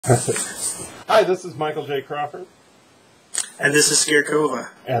Hi, this is Michael J. Crawford. And this is Skierkowa.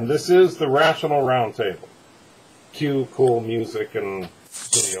 And this is the Rational Roundtable. Cue cool music and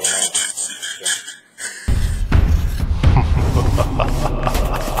video and all that.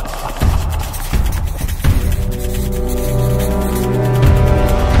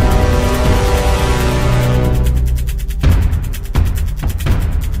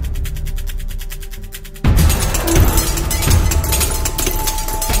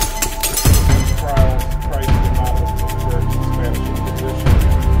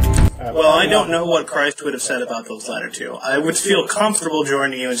 Well, I don't know what Christ would have said about those latter two. I would feel comfortable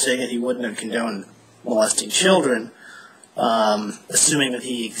joining you and saying that he wouldn't have condoned molesting children, assuming that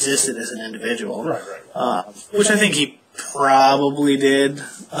he existed as an individual. Right. Which I think he probably did.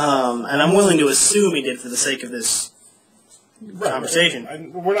 And I'm willing to assume he did for the sake of this conversation.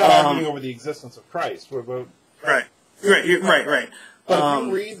 Right. We're not arguing over the existence of Christ. Right. But if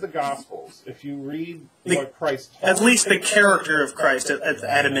you read the Gospels, if you read what Christ taught, at least the character of Christ,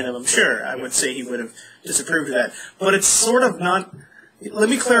 at a minimum, sure, I would say he would have disapproved of that. But it's sort of not. Let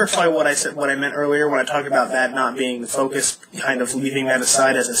me clarify what I meant earlier when I talked about that not being the focus, kind of leaving that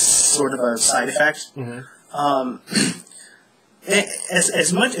aside as a sort of a side effect. Mm-hmm.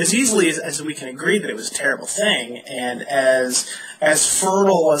 As easily as we can agree that it was a terrible thing, and as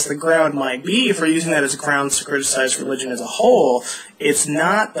fertile as the ground might be, if we're using that as grounds to criticize religion as a whole, it's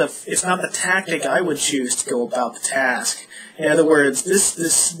not the tactic I would choose to go about the task. In other words, this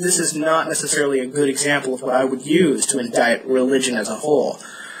is not necessarily a good example of what I would use to indict religion as a whole.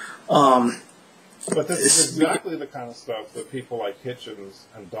 But this is exactly the kind of stuff that people like Hitchens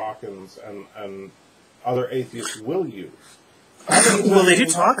and Dawkins and other atheists will use. Well, they do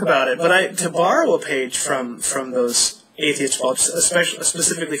talk about it, but to borrow a page from those atheist books,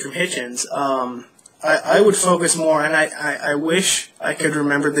 specifically from Hitchens, I would focus more, and I wish I could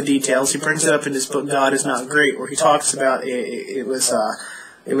remember the details. He brings it up in his book "God Is Not Great," where he talks about it was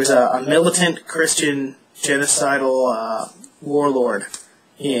a militant Christian genocidal warlord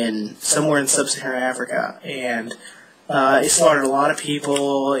somewhere in sub-Saharan Africa, and he slaughtered a lot of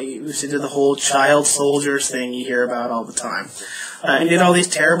people. He did the whole child soldiers thing you hear about all the time. He did all these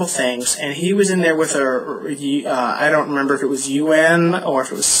terrible things, and he was in there with I don't remember if it was UN or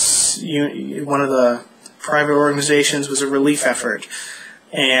if it was one of the private organizations, was a relief effort.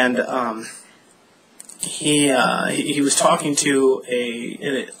 And he was talking to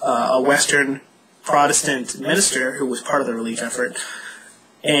a Western Protestant minister who was part of the relief effort.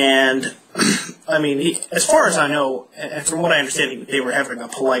 And, I mean, as far as I know, and from what I understand, they were having a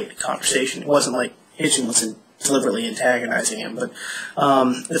polite conversation. It wasn't like Hitchens was deliberately antagonizing him. But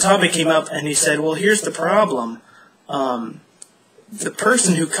the topic came up, and he said, well, here's the problem. The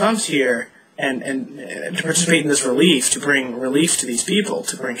person who comes here and to participate in this relief, to bring relief to these people,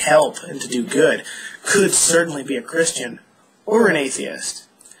 to bring help and to do good, could certainly be a Christian or an atheist.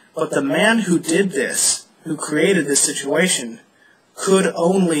 But the man who did this, who created this situation, could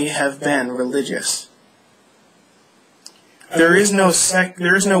only have been religious. There is no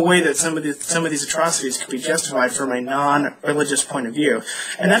way that some of these atrocities could be justified from a non-religious point of view,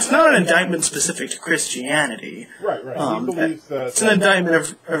 and that's not an indictment specific to Christianity. Right. He believes that it's an indictment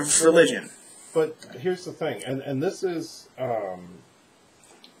of religion. But here's the thing, and this is, one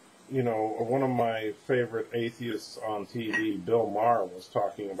of my favorite atheists on TV, Bill Maher, was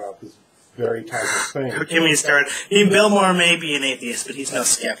talking about this very type of thing. Give me a start. Bill Maher may be an atheist, but he's no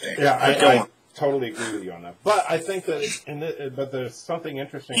skeptic. Yeah, I totally agree with you on that. But I think that, but there's something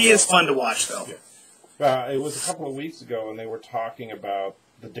interesting. He is fun to watch, though. Yeah. It was a couple of weeks ago, and they were talking about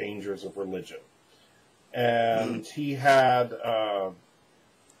the dangers of religion. And he had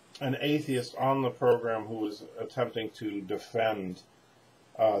an atheist on the program who was attempting to defend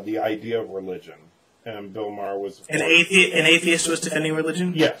the idea of religion. And Bill Maher was... An atheist was defending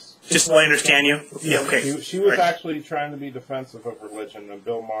religion? Yes. Just so I understand you? Yeah, okay. She was actually trying to be defensive of religion, and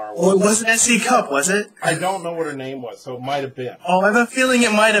Bill Maher was... Well, it wasn't S.C. Cupp, was it? I don't know what her name was, so it might have been. Oh, I have a feeling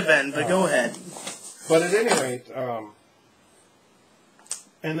it might have been, but go ahead. But at any rate,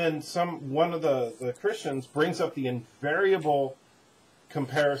 and then one of the Christians brings up the invariable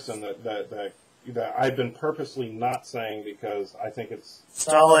comparison that I've been purposely not saying because I think it's...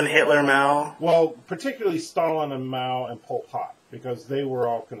 Stalin, Hitler, Mao? Well, particularly Stalin and Mao and Pol Pot, because they were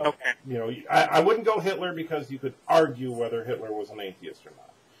all... Okay. I wouldn't go Hitler because you could argue whether Hitler was an atheist or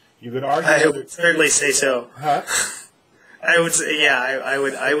not. You could argue... I would certainly say so. Huh? I would say, yeah, I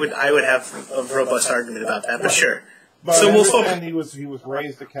would have a robust argument about that, but sure. But so we'll focus. He was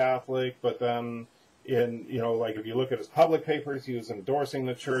raised a Catholic, but then... like if you look at his public papers, he was endorsing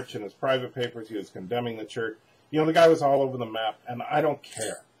the church. In his private papers, he was condemning the church. The guy was all over the map, and I don't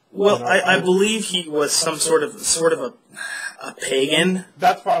care. Well, I believe he was some sort of a pagan.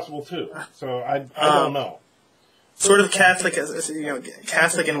 That's possible too. So I don't know. Sort of Catholic,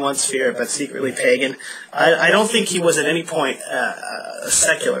 Catholic in one sphere, but secretly pagan. I don't think he was at any point a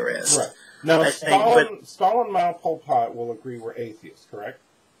secularist. Right. Now, Stalin, Mao, Pol Pot will agree we're atheists, correct?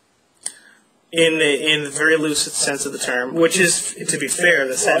 In the very loose sense of the term, which is, to be fair,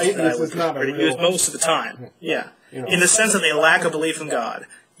 the sense that I would use most of the time. Yeah. In the sense of a lack of belief in God.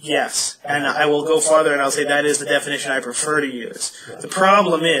 Yes. And I will go farther and I'll say that is the definition I prefer to use. The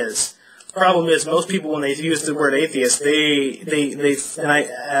problem is most people, when they use the word atheist, and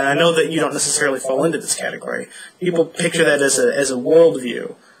I know that you don't necessarily fall into this category. People picture that as a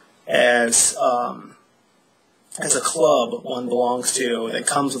worldview, as a club one belongs to that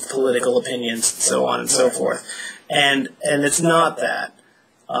comes with political opinions and so on and so forth, and it's not that.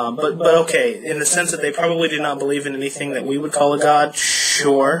 But okay, in the sense that they probably do not believe in anything that we would call a god.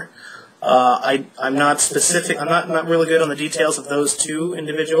 Sure. I'm not specific. I'm not really good on the details of those two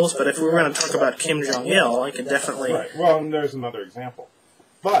individuals. But if we were going to talk about Kim Jong-il, I could definitely. Right. Well, and there's another example.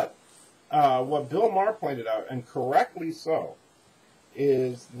 But what Bill Maher pointed out, and correctly so,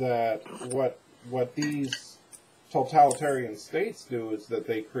 is that what these totalitarian states do is that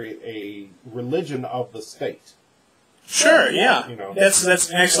they create a religion of the state. Sure, yeah. That's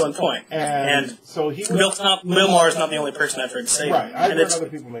an excellent point. And so Bill Maher is not the only person I've heard say that. Right, I've heard other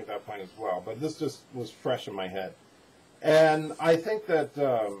people make that point as well, but this just was fresh in my head. And I think that,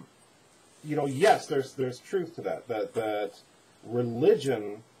 yes, there's truth to that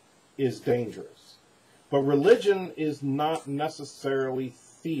religion is dangerous. But religion is not necessarily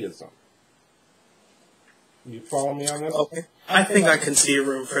theism. You follow me on this? Okay. I think I can see a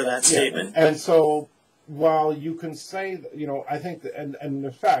room for that statement. And so, while you can say, I think, and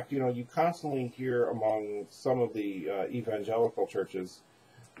in fact, you constantly hear among some of the evangelical churches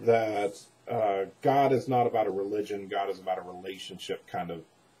that God is not about a religion, God is about a relationship kind of,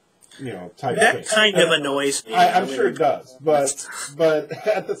 type that of thing. That kind of annoys me. I'm sure it does, but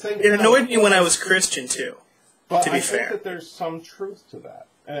at the same time... It annoyed me when I was Christian, too, but to be I fair. think that there's some truth to that,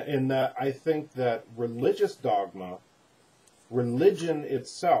 in that I think that religious dogma, religion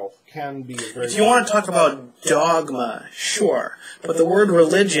itself can be a very... If you want to talk about dogma, sure. But the word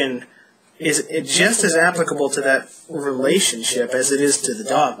religion is just as applicable to that relationship as it is to the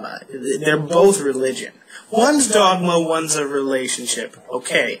dogma. They're both religion. One's dogma, one's a relationship.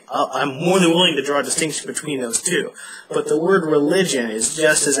 Okay, I'm more than willing to draw a distinction between those two. But the word religion is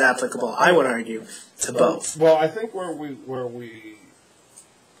just as applicable, I would argue, to both. Well, I think where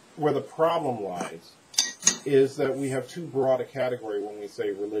the problem lies is that we have too broad a category when we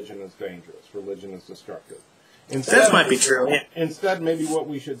say religion is dangerous, religion is destructive. That might be true. Yeah. Instead, maybe what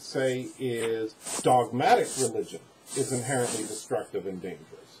we should say is dogmatic religion is inherently destructive and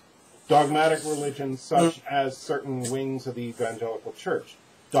dangerous. Dogmatic religion, such as certain wings of the evangelical church.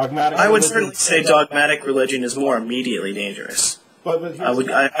 I would certainly say dogmatic religion is more immediately dangerous. But I would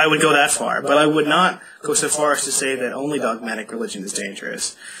go that far, but I would not go so far as to say that only dogmatic religion is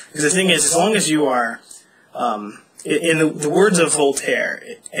dangerous. Because the thing is, as long as you are... in the words of Voltaire,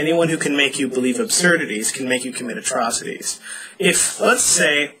 anyone who can make you believe absurdities can make you commit atrocities. If, let's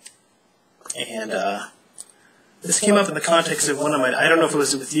say, and this came up in the context of one of my, I don't know if it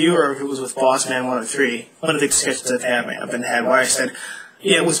was with you or if it was with Bossman 103, one of the discussions I've been had where I said,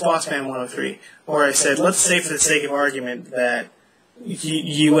 yeah, it was Bossman 103, where I said, let's say for the sake of argument that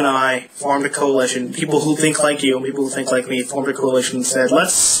you and I formed a coalition, people who think like you and people who think like me formed a coalition and said,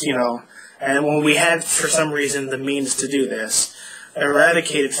 let's, and when we had, for some reason, the means to do this,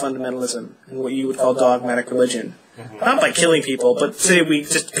 eradicated fundamentalism and what you would call dogmatic religion. Not by killing people, but say we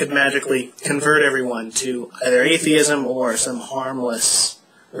just could magically convert everyone to either atheism or some harmless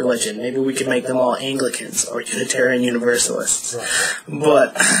religion. Maybe we could make them all Anglicans or Unitarian Universalists.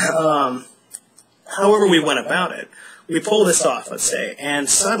 But however we went about it, we pull this off, let's say, and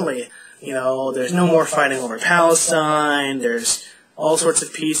suddenly, there's no more fighting over Palestine, there's all sorts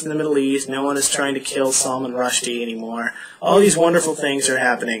of peace in the Middle East, no one is trying to kill Salman Rushdie anymore. All these wonderful things are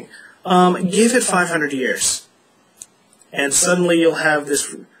happening. Give it 500 years. And suddenly you'll have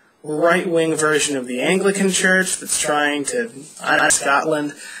this right-wing version of the Anglican Church that's trying to,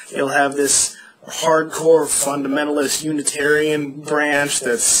 Scotland, you'll have this hardcore fundamentalist Unitarian branch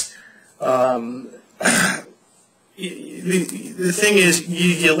that's, the thing is,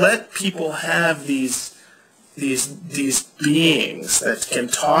 you let people have these beings that can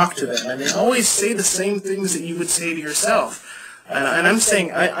talk to them, and they always say the same things that you would say to yourself. And I'm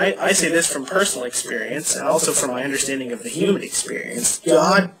saying, I say this from personal experience, and also from my understanding of the human experience.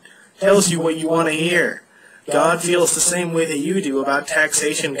 God tells you what you want to hear. God feels the same way that you do about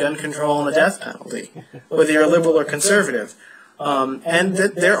taxation, gun control, and the death penalty, whether you're liberal or conservative. And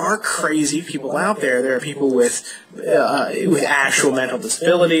that there are crazy people out there. There are people with actual mental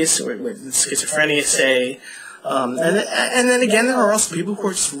disabilities, with schizophrenia, say. And then again, there are also people who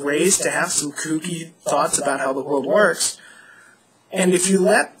are just raised to have some kooky thoughts about how the world works. And if you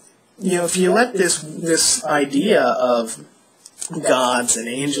let this idea of gods and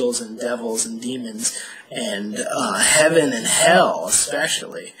angels and devils and demons and heaven and hell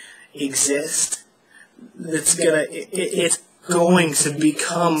especially exist, it's going to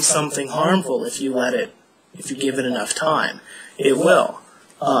become something harmful if you give it enough time. It will.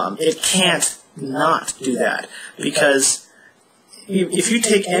 It can't not do that, because if you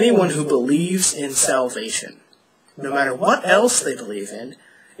take anyone who believes in salvation, no matter what else they believe in,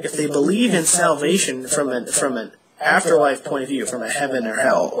 if they believe in salvation from an afterlife point of view, from a heaven or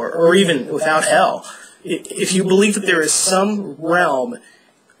hell, or even without hell, if you believe that there is some realm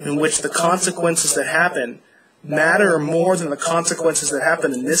in which the consequences that happen matter more than the consequences that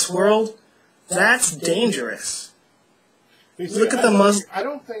happen in this world, that's dangerous. Look at the Muslim. I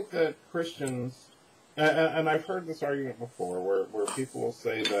don't think that Christians, and I've heard this argument before, where people will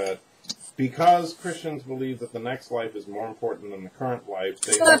say that because Christians believe that the next life is more important than the current life,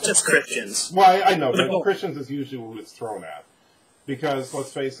 it's not just Christians. Well, I know, but Christians is usually who it's thrown at. Because,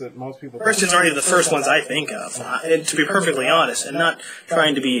 let's face it, most people... Christians aren't even the first ones I think of, and to be perfectly honest, and not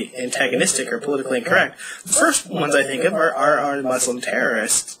trying to be antagonistic or politically incorrect. The first ones I think of are Muslim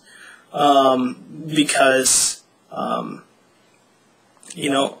terrorists, because, But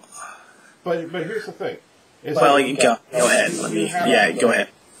here's the thing. Well, go ahead. Go ahead.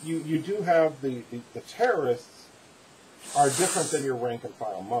 You do have the terrorists are different than your rank and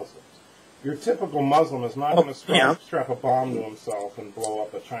file Muslims. Your typical Muslim is not going to strap a bomb to himself and blow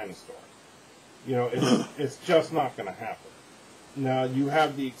up a China store. It's just not going to happen. Now, you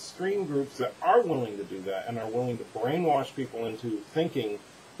have the extreme groups that are willing to do that and are willing to brainwash people into thinking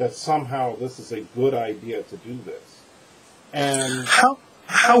that somehow this is a good idea to do this. And how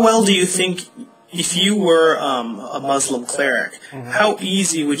well do you think, if you were a Muslim cleric, how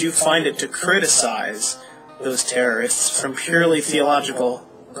easy would you find it to criticize those terrorists from purely theological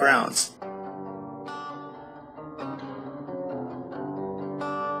grounds?